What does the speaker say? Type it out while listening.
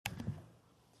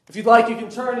If you'd like, you can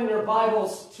turn in your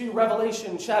Bibles to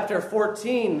Revelation chapter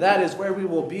 14. That is where we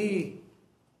will be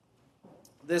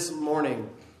this morning.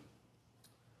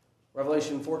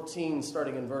 Revelation 14,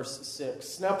 starting in verse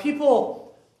 6. Now,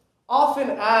 people often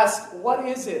ask, what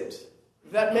is it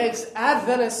that makes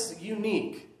Adventists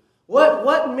unique?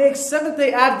 What makes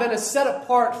Seventh-day Adventists set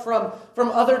apart from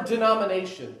other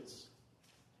denominations?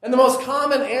 And the most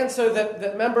common answer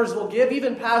that members will give,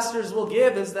 even pastors will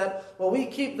give, is that, well, we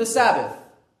keep the Sabbath.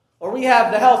 Or we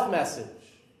have the health message.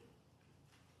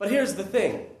 But here's the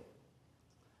thing.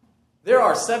 There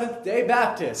are Seventh-day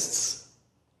Baptists.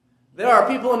 There are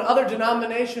people in other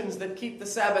denominations that keep the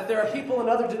Sabbath. There are people in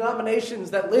other denominations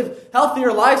that live healthier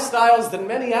lifestyles than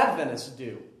many Adventists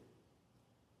do.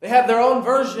 They have their own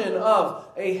version of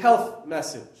a health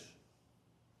message.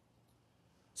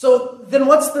 So then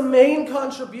what's the main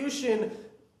contribution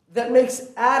that makes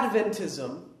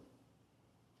Adventism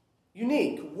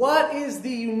unique? What is the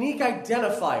unique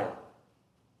identifier?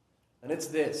 And it's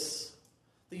this.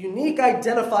 The unique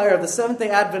identifier of the Seventh-day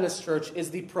Adventist Church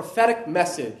is the prophetic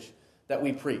message that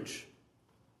we preach.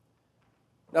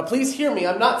 Now please hear me.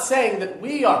 I'm not saying that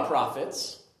we are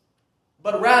prophets,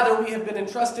 but rather we have been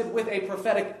entrusted with a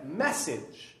prophetic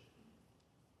message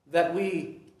that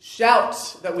we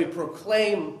shout, that we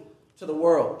proclaim to the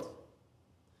world.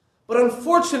 But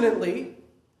unfortunately,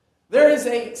 there is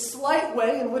a slight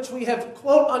way in which we have,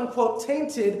 quote-unquote,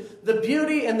 tainted the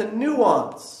beauty and the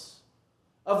nuance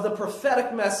of the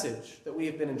prophetic message that we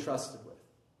have been entrusted with.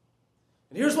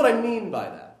 And here's what I mean by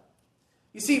that.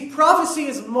 You see, prophecy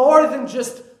is more than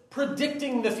just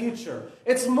predicting the future.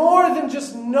 It's more than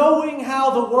just knowing how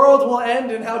the world will end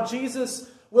and how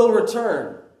Jesus will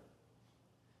return.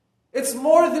 It's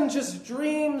more than just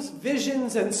dreams,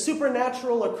 visions, and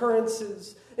supernatural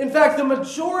occurrences. In fact, the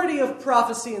majority of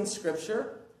prophecy in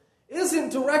Scripture isn't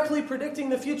directly predicting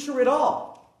the future at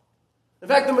all. In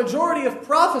fact, the majority of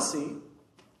prophecy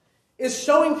is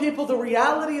showing people the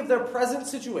reality of their present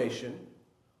situation,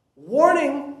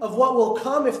 warning of what will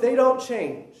come if they don't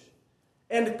change,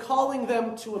 and calling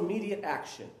them to immediate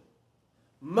action.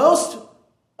 Most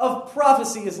of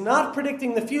prophecy is not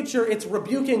predicting the future, it's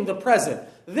rebuking the present.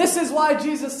 This is why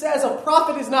Jesus says a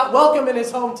prophet is not welcome in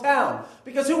his hometown.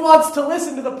 Because who wants to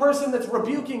listen to the person that's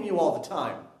rebuking you all the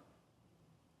time?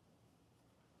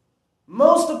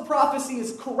 Most of prophecy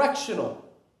is correctional.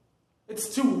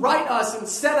 It's to right us and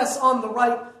set us on the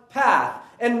right path.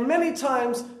 And many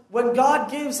times when God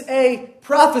gives a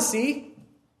prophecy,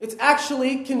 it's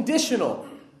actually conditional.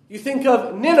 You think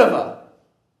of Nineveh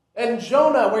and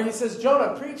Jonah, where he says,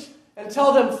 Jonah, preach and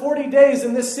tell them 40 days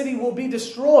and this city will be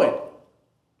destroyed.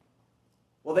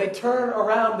 Well, they turn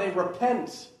around, they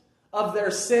repent of their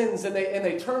sins, and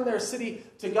they turn their city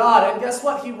to God. And guess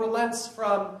what? He relents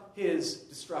from his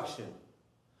destruction.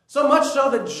 So much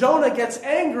so that Jonah gets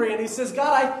angry and he says,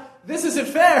 God, this isn't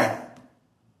fair.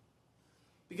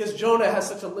 Because Jonah has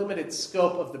such a limited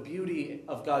scope of the beauty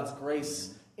of God's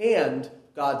grace and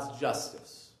God's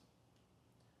justice.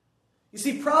 You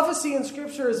see, prophecy in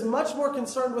Scripture is much more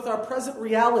concerned with our present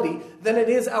reality than it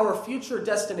is our future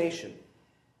destination.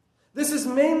 This is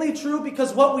mainly true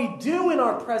because what we do in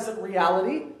our present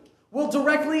reality will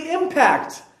directly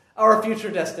impact our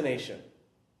future destination.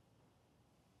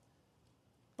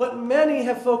 But many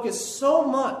have focused so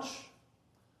much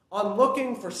on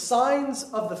looking for signs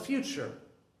of the future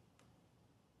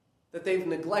that they've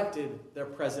neglected their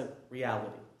present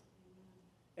reality.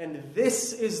 And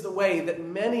this is the way that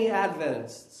many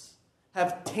Adventists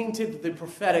have tainted the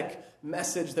prophetic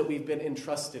message that we've been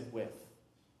entrusted with.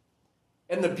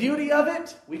 And the beauty of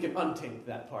it, we can untaint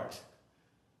that part.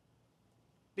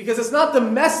 Because it's not the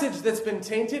message that's been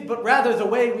tainted, but rather the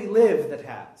way we live that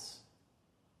has.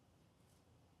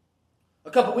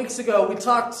 A couple weeks ago, we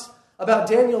talked about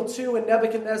Daniel 2 and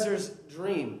Nebuchadnezzar's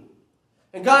dream.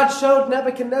 And God showed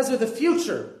Nebuchadnezzar the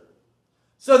future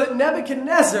so that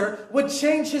Nebuchadnezzar would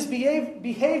change his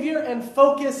behavior and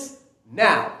focus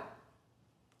now.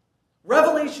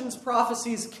 Revelation's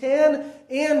prophecies can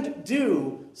and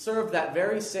do serve that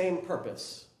very same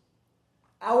purpose.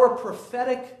 Our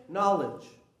prophetic knowledge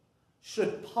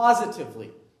should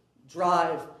positively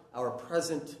drive our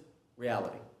present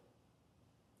reality.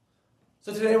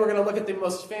 So today we're going to look at the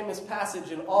most famous passage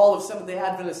in all of Seventh-day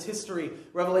Adventist history,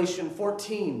 Revelation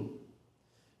 14.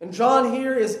 And John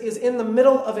here is in the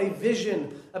middle of a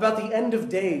vision about the end of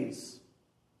days.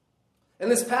 And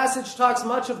this passage talks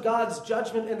much of God's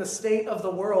judgment in the state of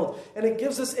the world. And it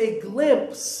gives us a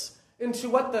glimpse into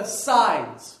what the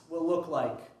signs will look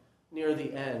like near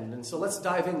the end. And so let's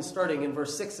dive in starting in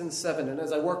verse 6 and 7. And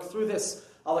as I work through this,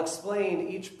 I'll explain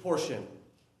each portion.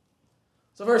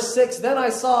 So verse 6, then I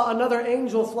saw another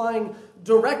angel flying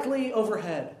directly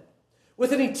overhead,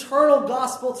 with an eternal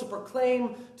gospel to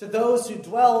proclaim to those who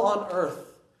dwell on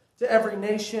earth, to every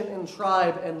nation and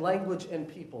tribe and language and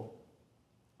people.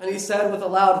 And he said with a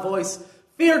loud voice,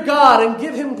 fear God and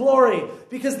give him glory,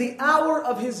 because the hour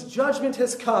of his judgment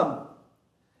has come.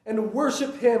 And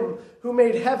worship him who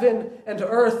made heaven and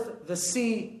earth, the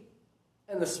sea,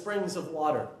 and the springs of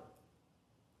water.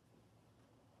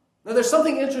 Now there's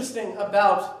something interesting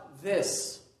about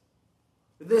this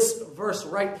verse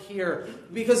right here.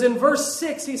 Because in verse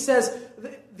 6 he says,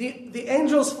 the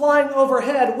angels flying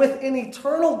overhead with an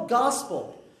eternal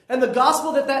gospel. And the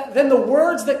gospel then the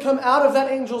words that come out of that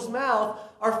angel's mouth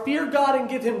are fear God and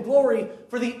give him glory,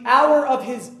 for the hour of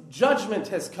his judgment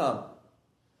has come.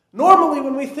 Normally,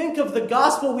 when we think of the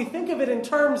gospel, we think of it in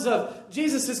terms of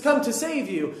Jesus has come to save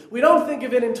you. We don't think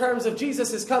of it in terms of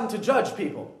Jesus has come to judge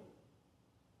people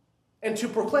and to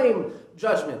proclaim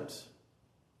judgment.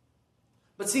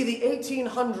 But see, the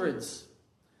 1800s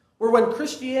were when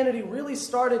Christianity really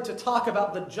started to talk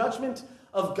about the judgment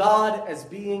of God as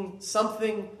being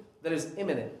something that is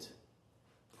imminent.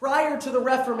 Prior to the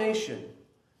Reformation,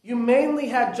 you mainly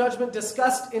had judgment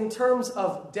discussed in terms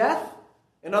of death.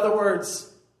 In other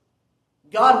words,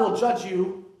 God will judge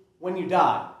you when you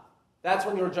die. That's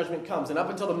when your judgment comes. And up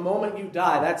until the moment you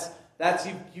die,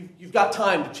 you've got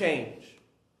time to change.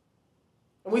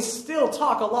 And we still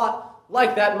talk a lot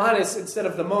like that, minus instead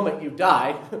of the moment you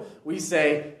die, we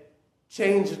say,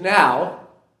 change now,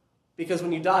 because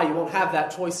when you die, you won't have that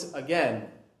choice again,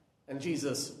 and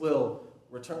Jesus will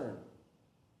return.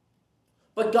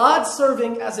 But God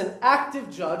serving as an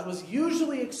active judge was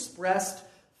usually expressed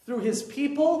through his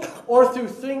people or through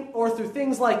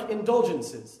things like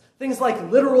indulgences, things like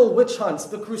literal witch hunts,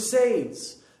 the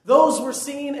Crusades. Those were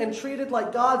seen and treated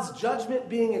like God's judgment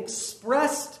being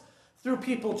expressed through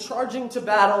people charging to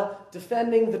battle,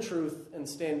 defending the truth, and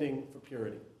standing for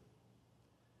purity.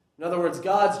 In other words,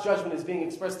 God's judgment is being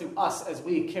expressed through us as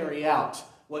we carry out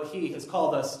what he has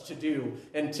called us to do,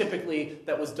 and typically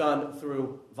that was done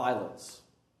through violence.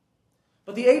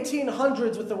 But the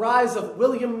 1800s, with the rise of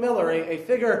William Miller, a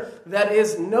figure that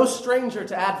is no stranger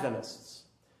to Adventists,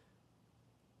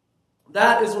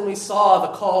 that is when we saw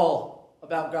the call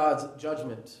about God's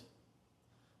judgment.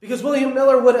 Because William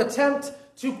Miller would attempt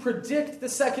to predict the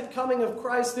second coming of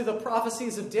Christ through the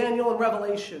prophecies of Daniel and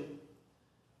Revelation.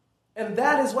 And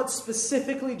that is what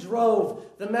specifically drove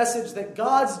the message that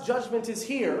God's judgment is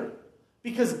here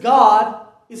because God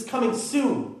is coming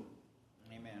soon.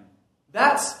 Amen.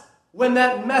 That's when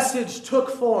that message took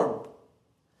form.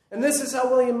 And this is how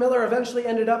William Miller eventually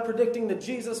ended up predicting that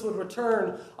Jesus would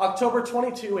return October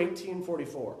 22,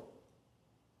 1844.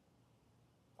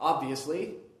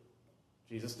 Obviously,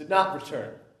 Jesus did not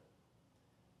return.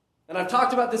 And I've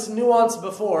talked about this nuance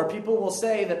before. People will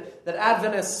say that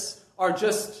Adventists are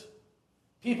just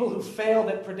people who failed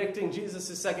at predicting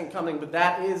Jesus' second coming, but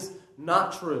that is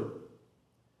not true.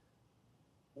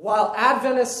 While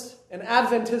Adventists and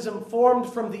Adventism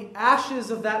formed from the ashes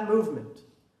of that movement,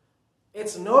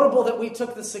 it's notable that we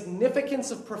took the significance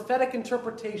of prophetic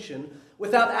interpretation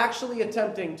without actually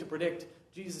attempting to predict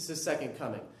Jesus' second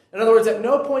coming. In other words, at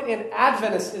no point in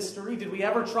Adventist history did we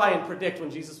ever try and predict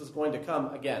when Jesus was going to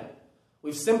come again.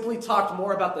 We've simply talked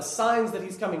more about the signs that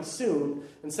he's coming soon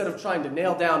instead of trying to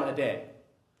nail down a day.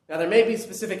 Now, there may be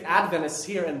specific Adventists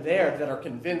here and there that are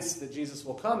convinced that Jesus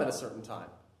will come at a certain time.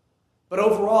 But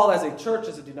overall, as a church,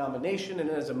 as a denomination,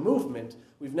 and as a movement,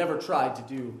 we've never tried to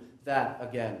do that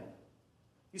again.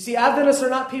 You see, Adventists are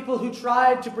not people who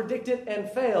tried to predict it and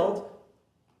failed,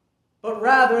 but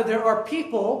rather there are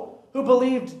people who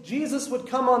believed Jesus would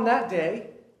come on that day,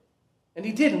 and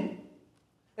he didn't.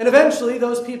 And eventually,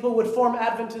 those people would form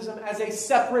Adventism as a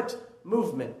separate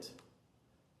movement.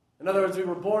 In other words, we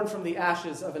were born from the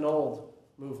ashes of an old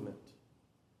movement.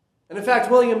 And in fact,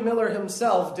 William Miller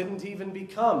himself didn't even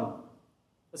become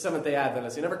a Seventh-day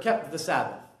Adventist. He never kept the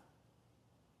Sabbath.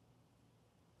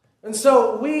 And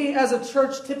so we as a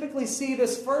church typically see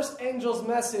this first angel's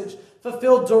message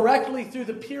fulfilled directly through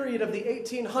the period of the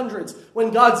 1800s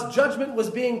when God's judgment was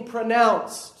being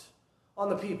pronounced on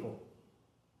the people.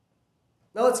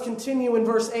 Now let's continue in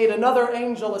verse 8. Another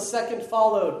angel, a second,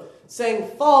 followed, saying,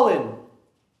 Fallen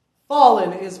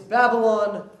is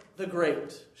Babylon the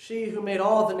Great, she who made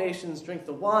all the nations drink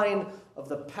the wine of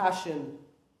the passion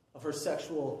of her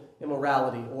sexual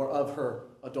immorality or of her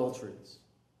adulteries.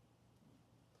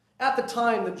 At the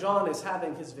time that John is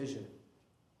having his vision,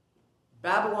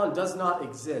 Babylon does not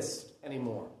exist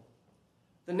anymore.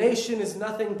 The nation is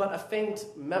nothing but a faint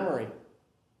memory.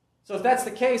 So if that's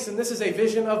the case, and this is a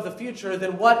vision of the future,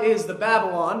 then what is the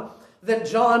Babylon that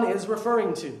John is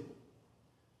referring to.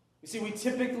 You see, we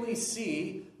typically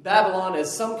see Babylon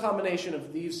as some combination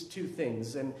of these two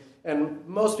things, and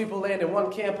most people land in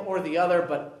one camp or the other,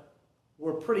 but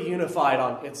we're pretty unified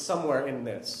on it's somewhere in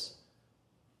this,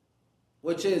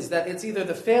 which is that it's either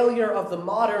the failure of the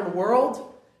modern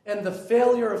world and the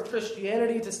failure of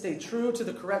Christianity to stay true to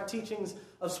the correct teachings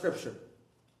of Scripture.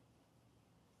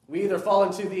 We either fall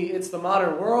into it's the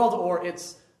modern world, or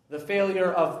it's the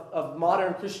failure of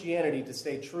modern Christianity to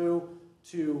stay true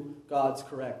to God's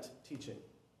correct teaching.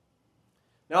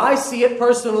 Now, I see it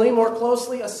personally more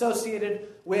closely associated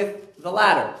with the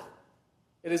latter.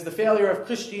 It is the failure of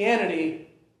Christianity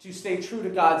to stay true to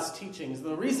God's teachings. And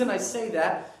the reason I say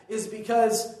that is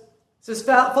because it says,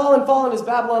 fallen is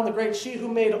Babylon the Great, she who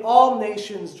made all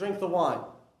nations drink the wine.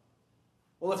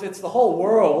 Well, if it's the whole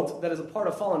world that is a part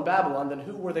of fallen Babylon, then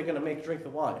who were they going to make drink the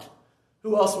wine?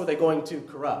 Who else were they going to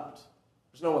corrupt?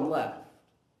 There's no one left.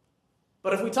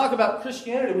 But if we talk about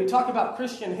Christianity, we talk about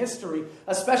Christian history,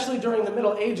 especially during the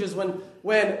Middle Ages when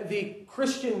the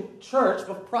Christian church,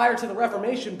 but prior to the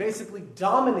Reformation, basically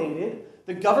dominated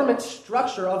the government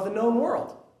structure of the known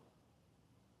world.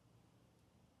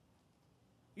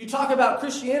 You talk about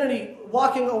Christianity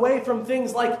walking away from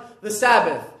things like the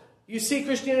Sabbath. You see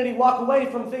Christianity walk away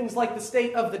from things like the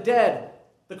state of the dead,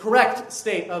 the correct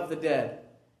state of the dead.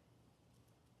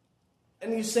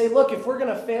 And you say, look, if we're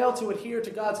going to fail to adhere to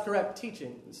God's correct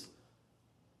teachings,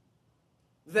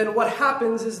 then what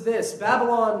happens is this.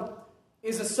 Babylon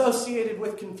is associated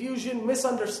with confusion,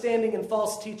 misunderstanding, and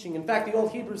false teaching. In fact, the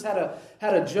old Hebrews had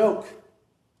a joke.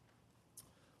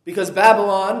 Because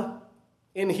Babylon,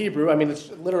 in Hebrew, it's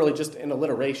literally just an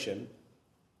alliteration.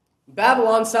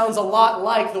 Babylon sounds a lot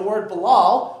like the word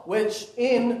Balal, which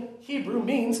in Hebrew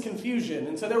means confusion.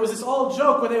 And so there was this old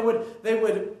joke where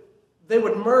they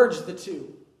would merge the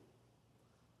two.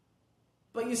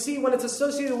 But you see, when it's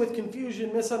associated with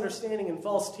confusion, misunderstanding, and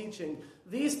false teaching,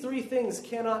 these three things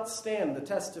cannot stand the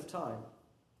test of time.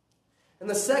 And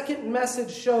the second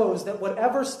message shows that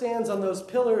whatever stands on those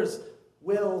pillars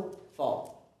will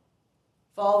fall.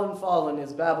 Fallen, fallen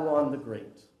is Babylon the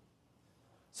Great.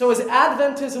 So is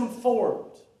Adventism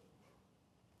formed?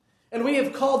 And we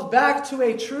have called back to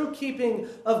a true keeping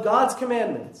of God's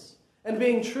commandments and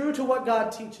being true to what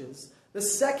God teaches. The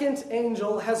second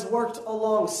angel has worked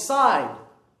alongside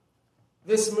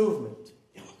this movement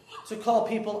to call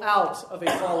people out of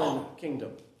a fallen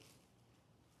kingdom.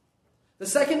 The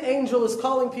second angel is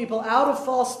calling people out of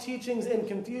false teachings and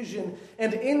confusion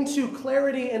and into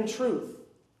clarity and truth.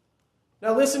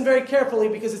 Now listen very carefully,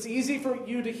 because it's easy for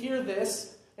you to hear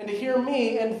this and to hear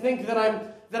me and think that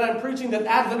I'm preaching that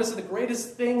Adventists are the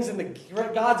greatest things and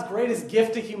God's greatest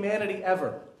gift to humanity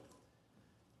ever.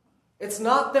 It's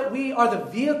not that we are the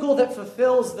vehicle that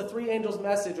fulfills the three angels'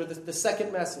 message or the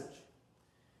second message.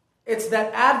 It's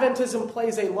that Adventism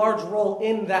plays a large role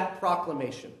in that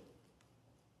proclamation.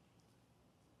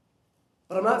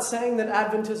 But I'm not saying that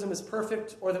Adventism is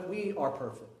perfect or that we are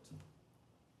perfect.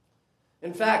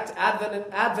 In fact,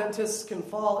 Adventists can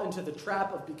fall into the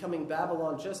trap of becoming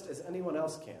Babylon just as anyone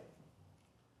else can.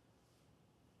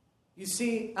 You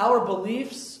see, our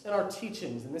beliefs and our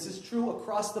teachings, and this is true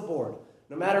across the board,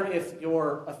 no matter if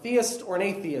you're a theist or an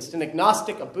atheist, an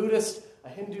agnostic, a Buddhist, a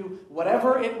Hindu,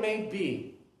 whatever it may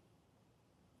be,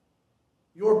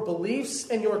 your beliefs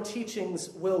and your teachings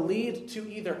will lead to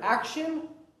either action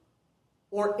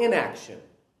or inaction.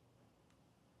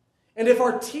 And if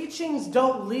our teachings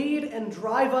don't lead and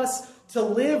drive us to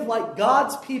live like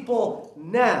God's people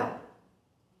now,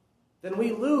 then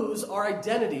we lose our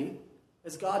identity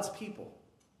as God's people.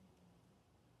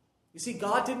 You see,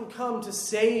 God didn't come to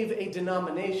save a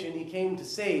denomination. He came to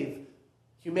save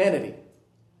humanity.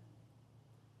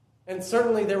 And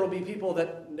certainly there will be people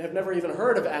that have never even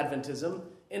heard of Adventism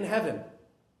in heaven.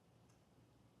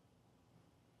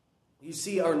 You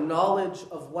see, our knowledge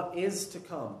of what is to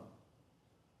come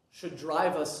should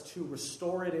drive us to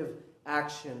restorative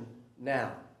action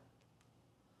now.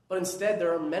 But instead,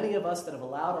 there are many of us that have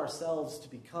allowed ourselves to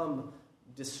become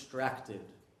distracted.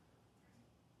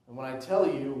 And when I tell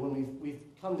you, when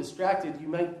we've become distracted, you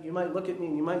might look at me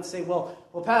and you might say, well,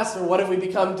 Pastor, what have we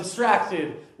become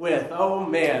distracted with? Oh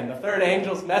man, the third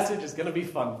angel's message is going to be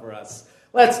fun for us.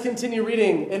 Let's continue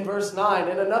reading in verse 9.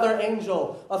 And another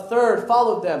angel, a third,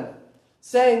 followed them,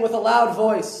 saying with a loud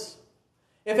voice,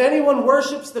 "If anyone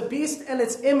worships the beast and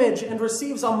its image and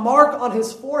receives a mark on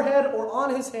his forehead or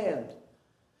on his hand,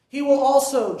 he will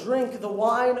also drink the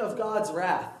wine of God's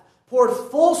wrath, poured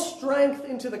full strength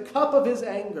into the cup of his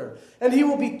anger, and he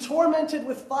will be tormented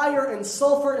with fire and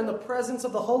sulfur in the presence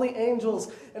of the holy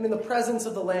angels and in the presence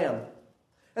of the Lamb.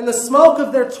 And the smoke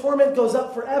of their torment goes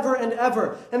up forever and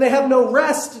ever. And they have no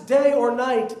rest day or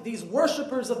night, these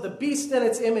worshippers of the beast and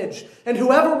its image, and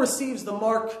whoever receives the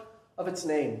mark of its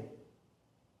name.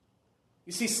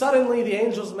 You see, suddenly the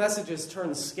angel's messages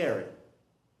turn scary.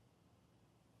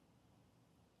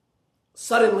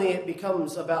 Suddenly it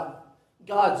becomes about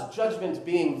God's judgment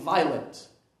being violent,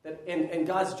 and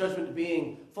God's judgment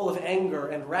being full of anger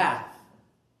and wrath.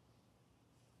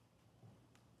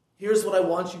 Here's what I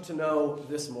want you to know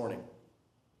this morning.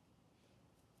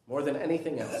 More than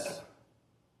anything else,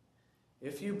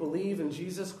 if you believe in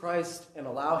Jesus Christ and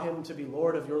allow him to be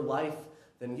Lord of your life,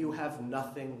 then you have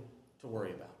nothing to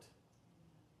worry about.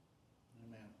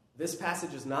 Amen. This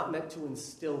passage is not meant to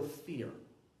instill fear.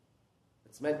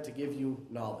 It's meant to give you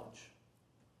knowledge.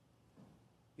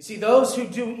 You see, those who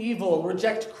do evil,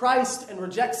 reject Christ and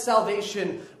reject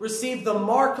salvation, receive the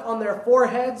mark on their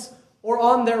foreheads or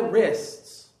on their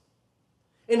wrists.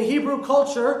 In Hebrew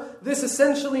culture, this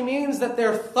essentially means that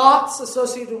their thoughts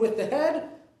associated with the head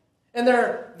and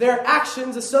their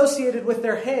actions associated with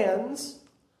their hands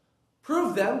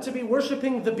prove them to be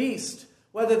worshiping the beast,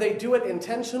 whether they do it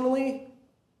intentionally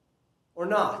or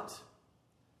not.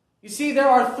 You see, there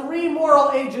are 3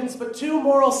 moral agents, but 2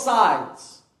 moral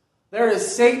sides. There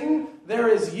is Satan, there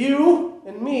is you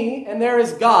and me, and there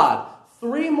is God.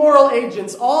 3 moral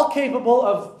agents, all capable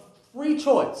of free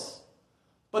choice.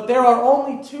 But there are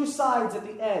only 2 sides at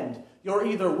the end. You're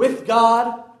either with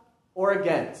God or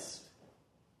against.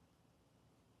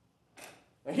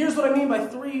 Now here's what I mean by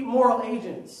 3 moral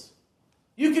agents.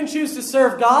 You can choose to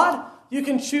serve God, you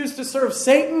can choose to serve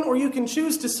Satan, or you can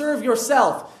choose to serve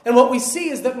yourself. And what we see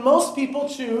is that most people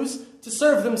choose to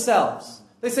serve themselves.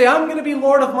 They say, I'm going to be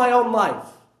Lord of my own life.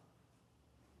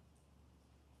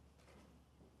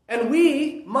 And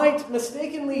we might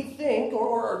mistakenly think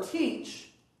or teach,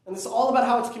 and this is all about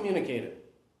how it's communicated.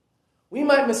 We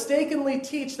might mistakenly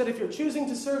teach that if you're choosing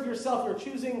to serve yourself, you're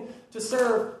choosing to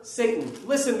serve Satan.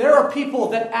 Listen, there are people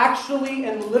that actually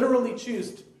and literally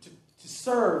choose to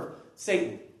serve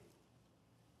Satan.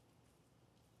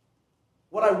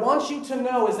 What I want you to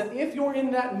know is that if you're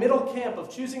in that middle camp of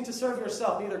choosing to serve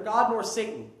yourself, neither God nor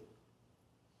Satan,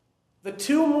 the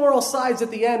 2 moral sides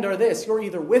at the end are this: you're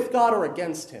either with God or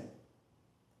against him.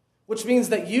 Which means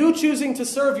that you choosing to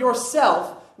serve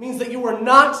yourself means that you are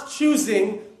not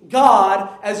choosing God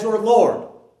as your Lord.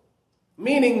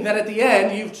 Meaning that at the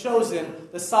end, you've chosen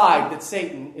the side that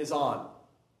Satan is on.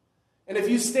 And if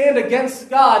you stand against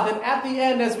God, then at the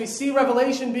end, as we see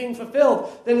Revelation being fulfilled,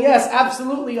 then yes,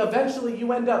 absolutely, eventually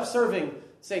you end up serving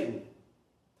Satan.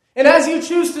 And as you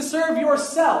choose to serve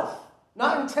yourself,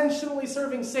 not intentionally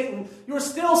serving Satan, you're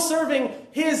still serving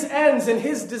his ends and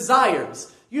his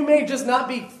desires. You may just not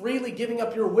be freely giving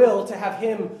up your will to have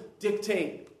him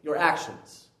dictate your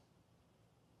actions.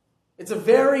 It's a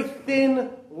very thin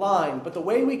line, but the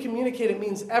way we communicate it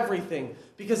means everything.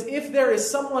 Because if there is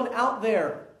someone out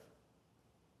there,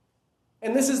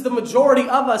 and this is the majority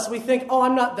of us, we think, oh,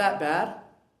 I'm not that bad.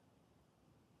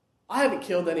 I haven't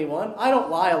killed anyone. I don't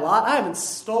lie a lot. I haven't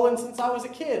stolen since I was a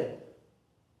kid.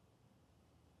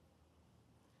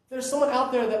 There's someone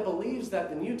out there that believes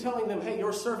that, and you telling them, hey,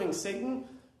 you're serving Satan,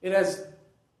 it has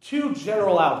 2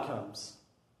 general outcomes.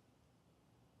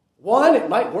 1, it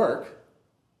might work.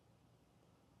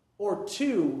 Or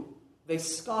 2, they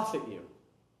scoff at you.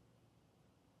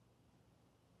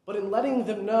 But in letting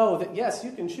them know that, yes,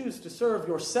 you can choose to serve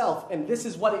yourself, and this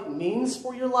is what it means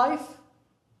for your life,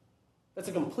 that's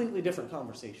a completely different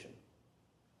conversation.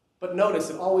 But notice,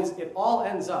 it all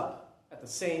ends up at the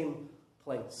same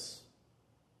place.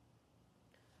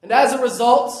 And as a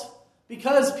result,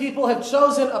 because people have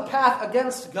chosen a path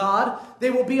against God, they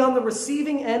will be on the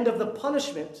receiving end of the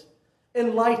punishment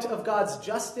in light of God's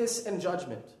justice and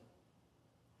judgment.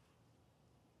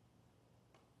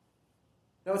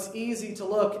 Now, it's easy to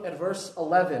look at verse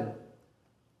 11,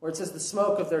 where it says, the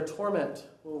smoke of their torment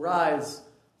will rise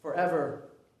forever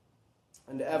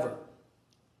and ever.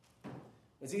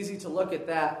 It's easy to look at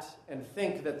that and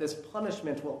think that this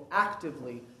punishment will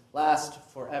actively last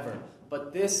forever.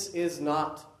 But this is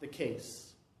not the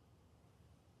case.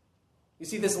 You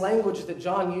see, this language that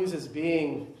John uses,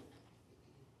 being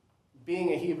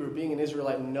a Hebrew, being an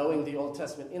Israelite, knowing the Old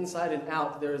Testament inside and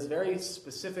out, there is very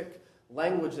specific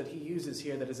language that he uses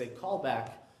here that is a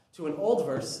callback to an old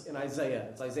verse in Isaiah.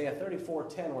 It's Isaiah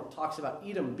 34:10, where it talks about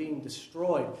Edom being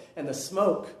destroyed, and the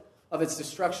smoke of its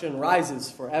destruction rises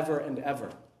forever and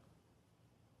ever.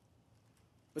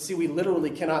 But see, we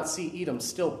literally cannot see Edom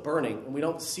still burning, and we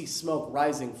don't see smoke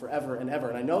rising forever and ever.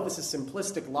 And I know this is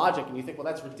simplistic logic, and you think, well,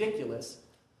 that's ridiculous.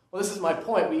 Well, this is my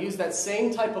point. We use that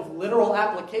same type of literal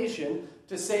application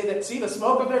to say that, see, the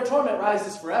smoke of their torment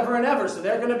rises forever and ever, so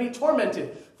they're going to be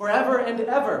tormented forever and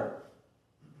ever.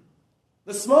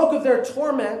 The smoke of their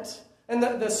torment, and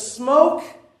the smoke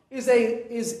is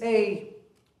a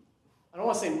I don't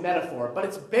want to say metaphor, but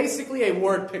it's basically a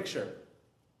word picture.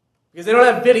 Because they don't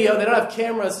have video, they don't have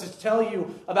cameras to tell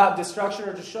you about destruction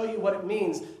or to show you what it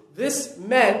means. This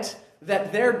meant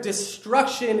that their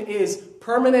destruction is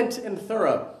permanent and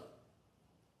thorough.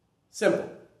 Simple.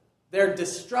 Their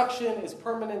destruction is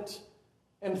permanent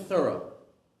and thorough.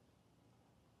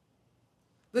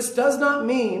 This does not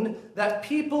mean that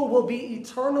people will be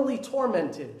eternally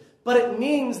tormented, but it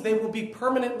means they will be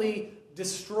permanently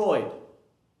destroyed.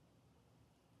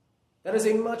 That is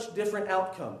a much different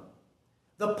outcome.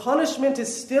 The punishment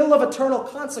is still of eternal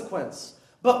consequence,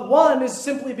 but one is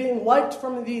simply being wiped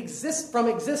from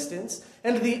existence,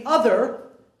 and the other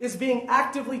is being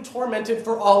actively tormented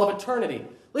for all of eternity.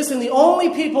 Listen, the only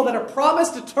people that are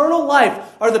promised eternal life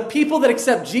are the people that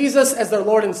accept Jesus as their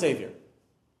Lord and Savior.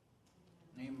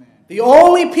 Amen. The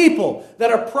only people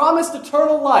that are promised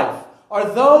eternal life are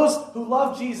those who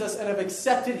love Jesus and have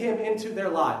accepted him into their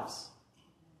lives.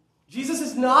 Jesus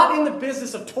is not in the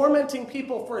business of tormenting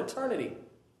people for eternity.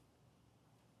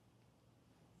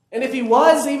 And if he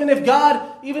was, even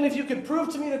if you could prove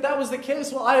to me that was the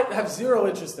case, well, I have zero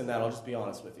interest in that, I'll just be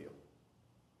honest with you.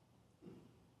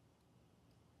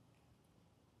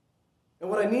 And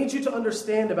what I need you to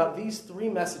understand about these three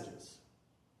messages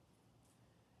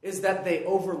is that they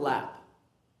overlap.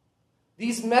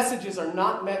 These messages are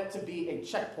not meant to be a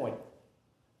checkpoint.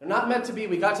 They're not meant to be,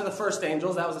 we got to the first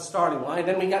angels, that was a starting line.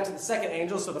 Then we got to the second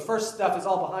angel, so the first stuff is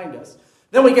all behind us.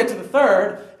 Then we get to the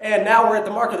third, and now we're at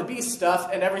the mark of the beast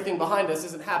stuff, and everything behind us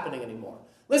isn't happening anymore.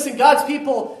 Listen, God's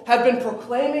people have been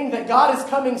proclaiming that God is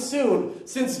coming soon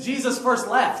since Jesus first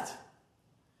left.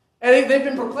 And they've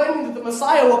been proclaiming that the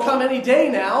Messiah will come any day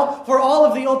now for all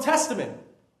of the Old Testament.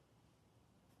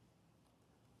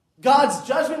 God's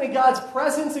judgment and God's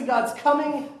presence and God's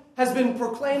coming has been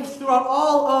proclaimed throughout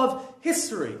all of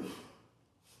history.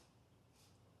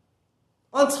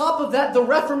 On top of that, the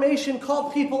Reformation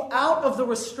called people out of the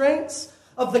restraints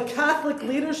of the Catholic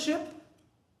leadership,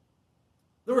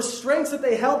 the restraints that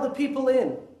they held the people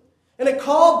in. And it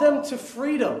called them to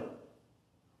freedom.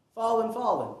 Fallen.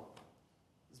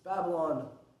 Is Babylon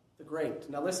the Great.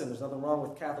 Now listen, there's nothing wrong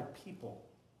with Catholic people.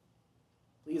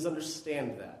 Please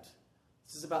understand that.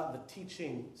 This is about the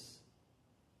teachings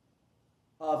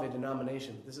of a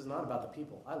denomination. This is not about the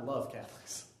people. I love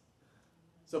Catholics.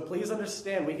 So please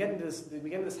understand, we get into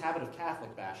this habit of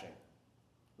Catholic bashing.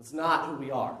 That's not who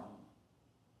we are.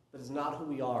 That is not who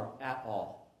we are at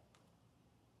all.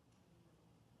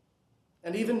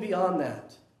 And even beyond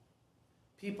that,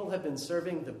 people have been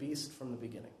serving the beast from the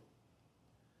beginning.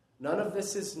 None of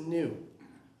this is new,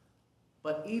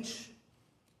 but each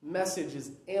message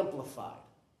is amplified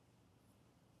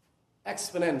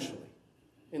exponentially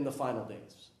in the final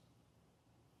days.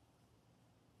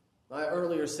 I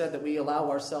earlier said that we allow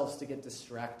ourselves to get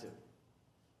distracted.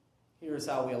 Here's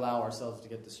how we allow ourselves to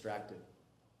get distracted.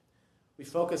 We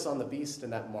focus on the beast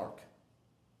and that mark.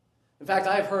 In fact,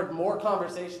 I've heard more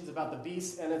conversations about the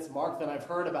beast and its mark than I've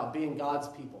heard about being God's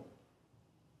people.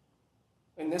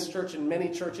 In this church and many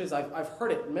churches, I've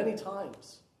heard it many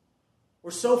times.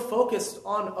 We're so focused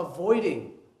on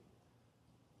avoiding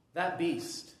that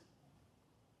beast.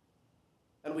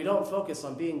 And we don't focus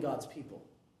on being God's people.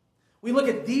 We look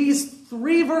at these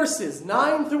three verses,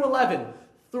 9 through 11,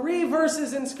 3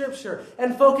 verses in Scripture,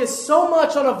 and focus so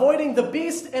much on avoiding the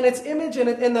beast and its image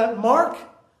and the mark,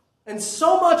 and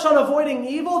so much on avoiding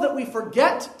evil that we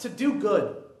forget to do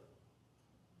good.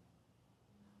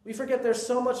 We forget there's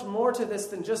so much more to this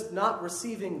than just not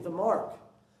receiving the mark.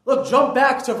 Look, jump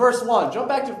back to verse 1. Jump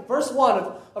back to verse 1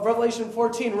 of Revelation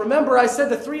 14. Remember, I said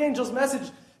the three angels' message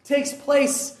takes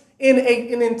place in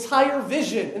an entire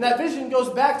vision. And that vision goes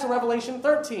back to Revelation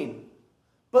 13.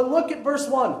 But look at verse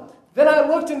 1. Then I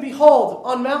looked, and behold,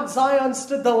 on Mount Zion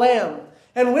stood the Lamb,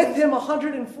 and with him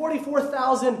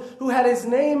 144,000 who had his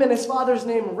name and his Father's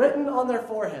name written on their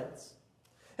foreheads.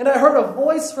 And I heard a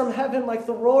voice from heaven like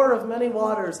the roar of many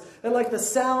waters, and like the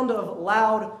sound of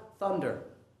loud thunder.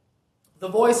 The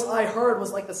voice I heard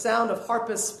was like the sound of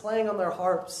harpists playing on their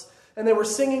harps. And they were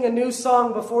singing a new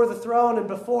song before the throne and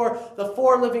before the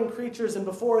 4 living creatures and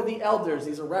before the elders.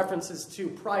 These are references to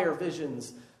prior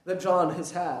visions that John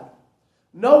has had.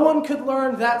 No one could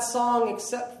learn that song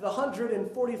except the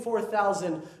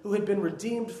 144,000 who had been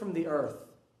redeemed from the earth.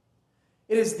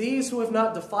 It is these who have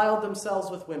not defiled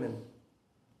themselves with women,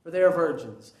 for they are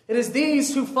virgins. It is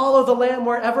these who follow the Lamb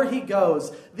wherever he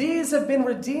goes. These have been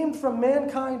redeemed from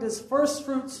mankind as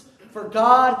firstfruits for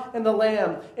God and the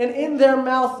Lamb. And in their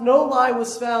mouth no lie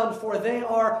was found, for they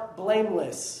are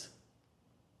blameless.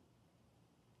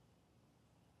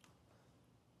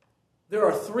 There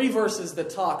are 3 verses that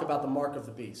talk about the mark of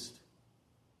the beast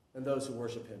and those who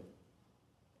worship him.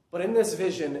 But in this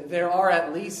vision, there are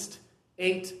at least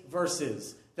 8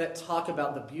 verses that talk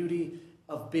about the beauty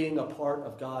of being a part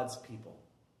of God's people.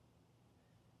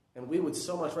 And we would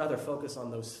so much rather focus on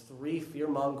those 3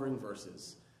 fear-mongering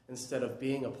verses instead of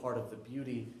being a part of the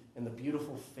beauty and the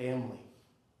beautiful family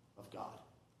of God.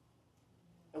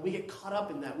 And we get caught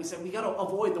up in that. We say we got to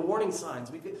avoid the warning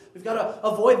signs. We've got to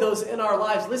avoid those in our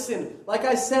lives. Listen, like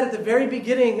I said at the very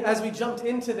beginning as we jumped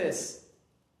into this,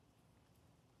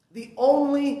 the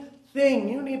only thing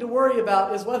you need to worry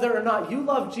about is whether or not you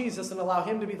love Jesus and allow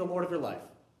him to be the Lord of your life.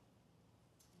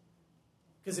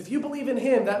 Because if you believe in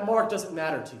him, that mark doesn't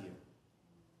matter to you.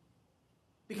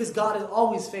 Because God is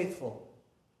always faithful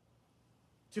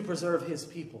to preserve his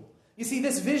people. You see,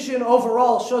 this vision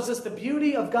overall shows us the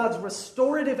beauty of God's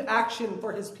restorative action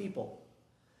for his people.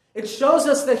 It shows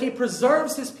us that he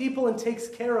preserves his people and takes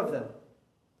care of them.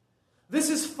 This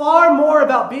is far more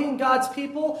about being God's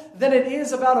people than it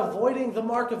is about avoiding the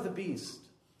mark of the beast.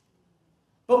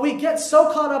 But we get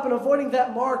so caught up in avoiding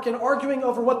that mark and arguing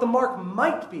over what the mark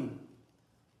might be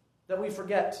that we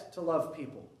forget to love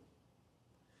people.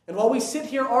 And while we sit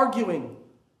here arguing,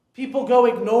 people go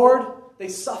ignored, they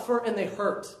suffer, and they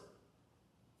hurt.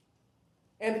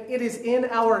 And it is in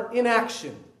our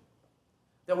inaction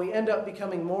that we end up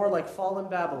becoming more like fallen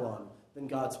Babylon than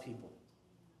God's people.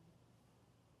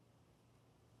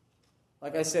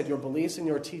 Like I said, your beliefs and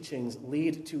your teachings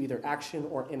lead to either action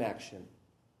or inaction.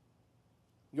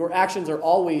 Your actions are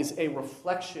always a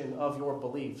reflection of your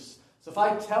beliefs. So if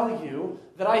I tell you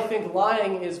that I think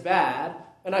lying is bad,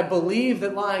 and I believe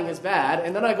that lying is bad,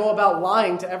 and then I go about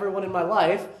lying to everyone in my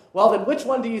life, well, then which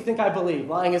one do you think I believe?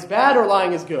 Lying is bad or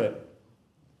lying is good?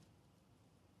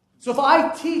 So if I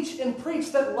teach and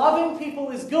preach that loving people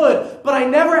is good, but I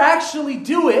never actually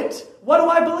do it, what do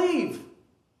I believe?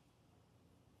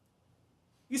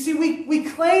 You see, we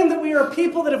claim that we are a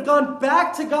people that have gone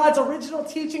back to God's original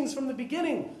teachings from the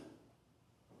beginning.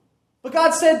 But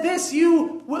God said this,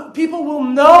 people will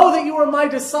know that you are my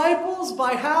disciples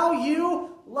by how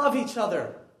you love each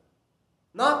other,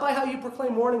 not by how you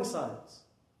proclaim warning signs.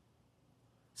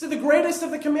 So the greatest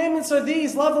of the commandments are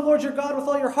these: love the Lord your God with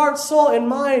all your heart, soul, and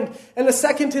mind. And the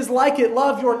second is like it: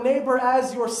 love your neighbor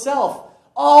as yourself.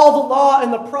 All the law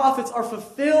and the prophets are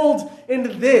fulfilled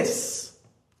in this.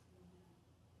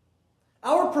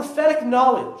 Our prophetic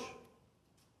knowledge,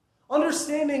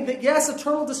 understanding that yes,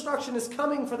 eternal destruction is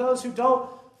coming for those who don't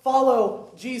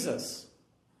follow Jesus.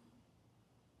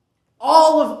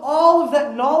 All of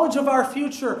that knowledge of our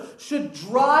future should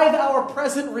drive our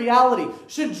present reality,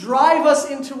 should drive us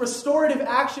into restorative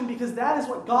action, because that is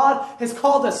what God has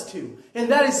called us to.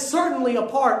 And that is certainly a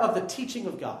part of the teaching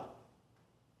of God.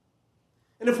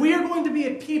 And if we are going to be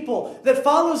a people that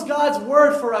follows God's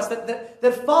word for us,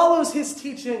 that follows his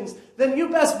teachings, then you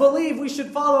best believe we should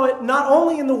follow it not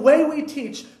only in the way we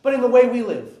teach, but in the way we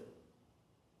live.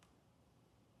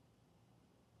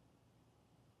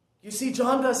 You see,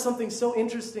 John does something so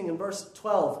interesting in verse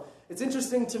 12. It's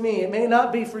interesting to me. It may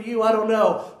not be for you, I don't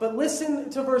know. But listen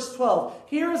to verse 12.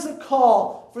 Here is a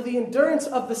call for the endurance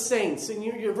of the saints. And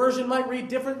your version might read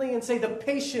differently and say the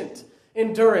patient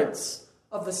endurance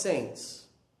of the saints.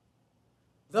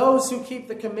 Those who keep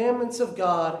the commandments of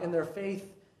God and their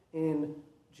faith in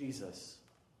Jesus.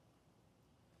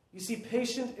 You see,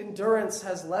 patient endurance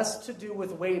has less to do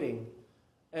with waiting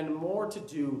and more to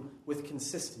do with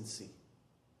consistency.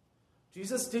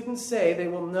 Jesus didn't say, they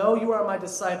will know you are my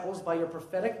disciples by your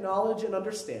prophetic knowledge and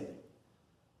understanding.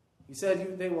 He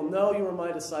said, they will know you are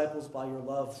my disciples by your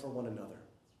love for one another.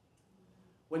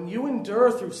 When you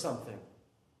endure through something,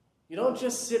 you don't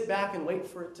just sit back and wait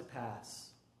for it to pass.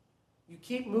 You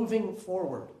keep moving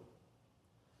forward.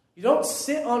 You don't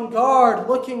sit on guard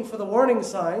looking for the warning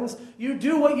signs. You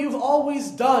do what you've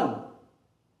always done.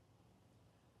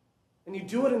 And you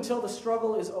do it until the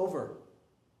struggle is over.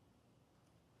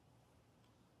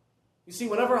 You see,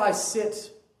 whenever I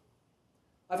sit,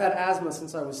 I've had asthma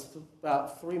since I was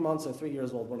about 3 months or 3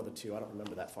 years old, one of the two. I don't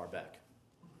remember that far back.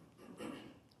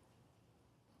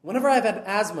 Whenever I've had an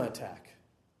asthma attack,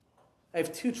 I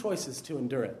have 2 choices to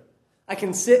endure it. I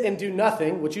can sit and do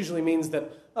nothing, which usually means that,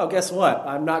 oh, guess what?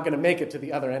 I'm not going to make it to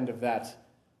the other end of that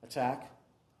attack.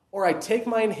 Or I take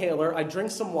my inhaler, I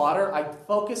drink some water, I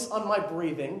focus on my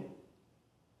breathing,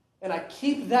 and I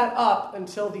keep that up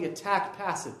until the attack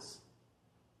passes.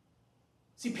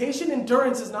 See, patient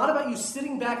endurance is not about you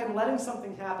sitting back and letting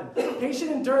something happen.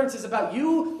 Patient endurance is about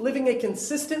you living a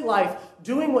consistent life,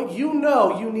 doing what you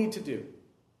know you need to do.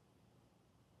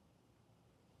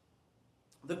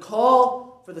 The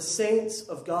call for the saints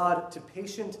of God to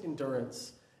patient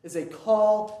endurance is a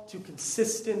call to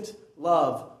consistent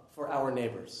love for our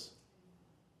neighbors.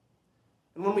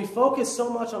 And when we focus so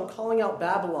much on calling out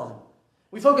Babylon,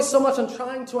 we focus so much on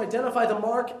trying to identify the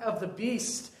mark of the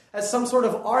beast as some sort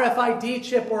of RFID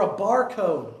chip or a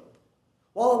barcode,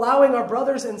 while allowing our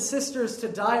brothers and sisters to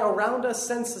die around us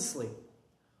senselessly,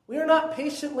 we are not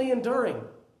patiently enduring.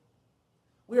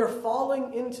 We are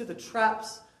falling into the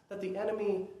traps that the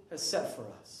enemy has set for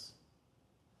us.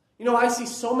 You know, I see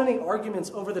so many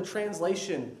arguments over the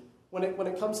translation when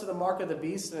it comes to the mark of the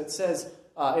beast, and it says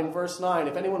in verse 9,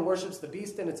 if anyone worships the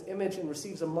beast and its image and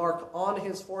receives a mark on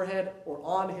his forehead or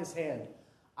on his hand.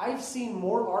 I've seen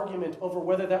more argument over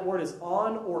whether that word is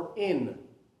on or in.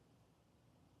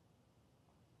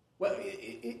 Well,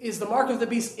 is the mark of the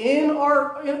beast in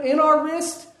our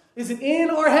wrist? Is it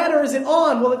in our head, or is it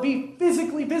on? Will it be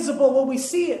physically visible? Will we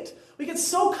see it? We get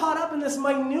so caught up in this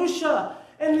minutia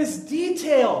and this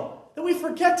detail that we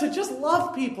forget to just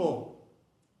love people.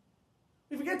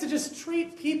 We forget to just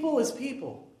treat people as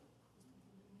people.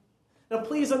 Now,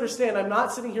 please understand, I'm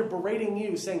not sitting here berating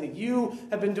you, saying that you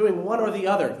have been doing one or the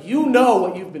other. You know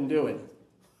what you've been doing.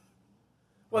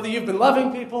 Whether you've been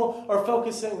loving people or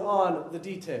focusing on the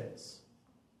details.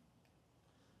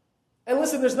 And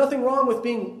listen, there's nothing wrong with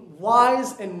being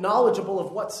wise and knowledgeable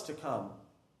of what's to come.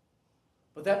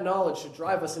 But that knowledge should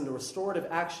drive us into restorative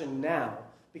action now,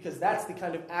 because that's the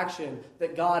kind of action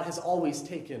that God has always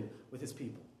taken with his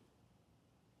people.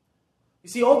 You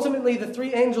see, ultimately, the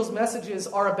three angels' messages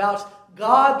are about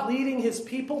God leading his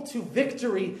people to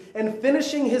victory and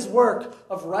finishing his work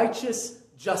of righteous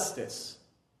justice.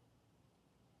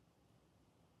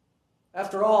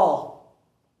 After all,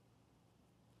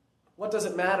 what does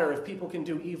it matter if people can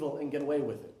do evil and get away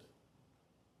with it?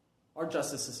 Our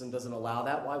justice system doesn't allow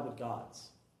that. Why would God's?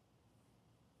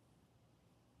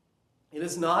 It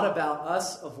is not about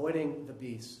us avoiding the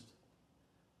beast.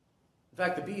 In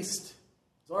fact, the beast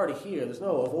is already here. There's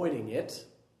no avoiding it.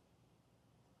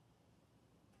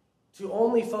 To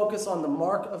only focus on the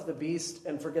mark of the beast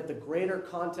and forget the greater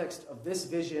context of this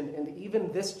vision and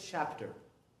even this chapter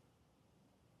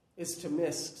is to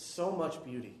miss so much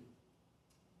beauty.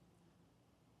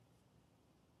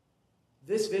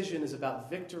 This vision is about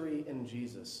victory in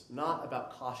Jesus, not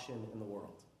about caution in the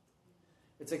world.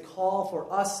 It's a call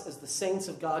for us as the saints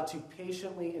of God to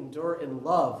patiently endure in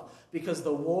love, because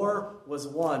the war was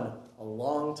won a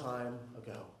long time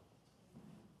ago.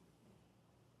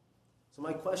 So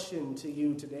my question to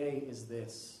you today is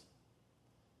this: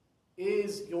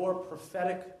 is your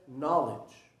prophetic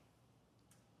knowledge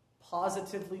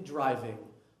positively driving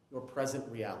your present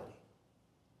reality?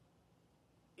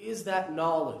 Is that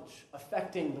knowledge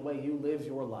affecting the way you live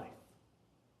your life?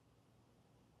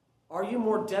 Are you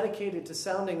more dedicated to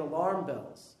sounding alarm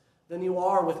bells than you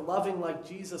are with loving like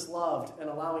Jesus loved and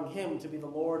allowing him to be the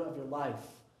Lord of your life?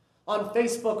 On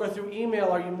Facebook or through email,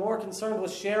 are you more concerned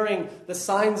with sharing the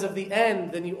signs of the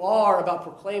end than you are about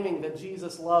proclaiming that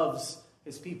Jesus loves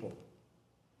his people?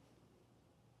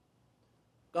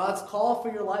 God's call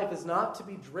for your life is not to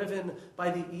be driven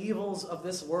by the evils of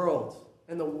this world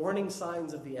and the warning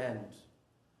signs of the end.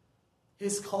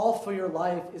 His call for your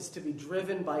life is to be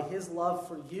driven by his love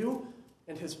for you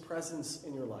and his presence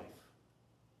in your life.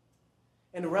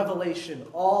 And Revelation,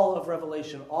 all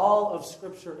of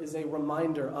Scripture is a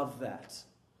reminder of that.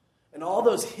 And all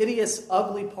those hideous,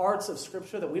 ugly parts of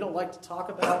Scripture that we don't like to talk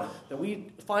about, that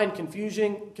we find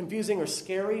confusing or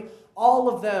scary, all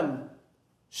of them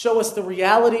show us the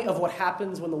reality of what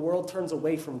happens when the world turns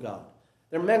away from God.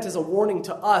 They're meant as a warning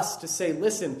to us to say,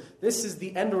 listen, this is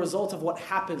the end result of what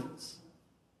happens.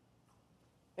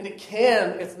 And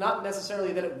it's not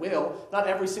necessarily that it will. Not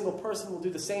every single person will do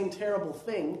the same terrible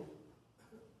thing.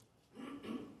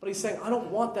 But he's saying, I don't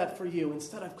want that for you.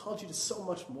 Instead, I've called you to so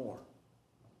much more.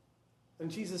 And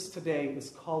Jesus today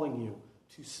is calling you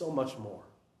to so much more.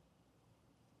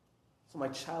 So my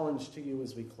challenge to you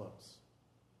as we close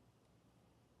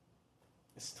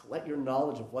is to let your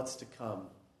knowledge of what's to come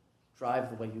drive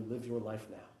the way you live your life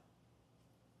now.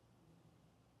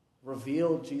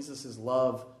 Reveal Jesus'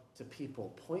 love to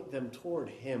people. Point them toward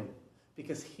him,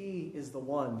 because he is the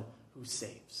one who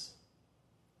saves.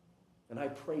 And I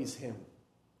praise him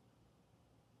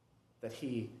that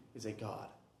he is a God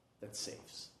that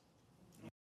saves.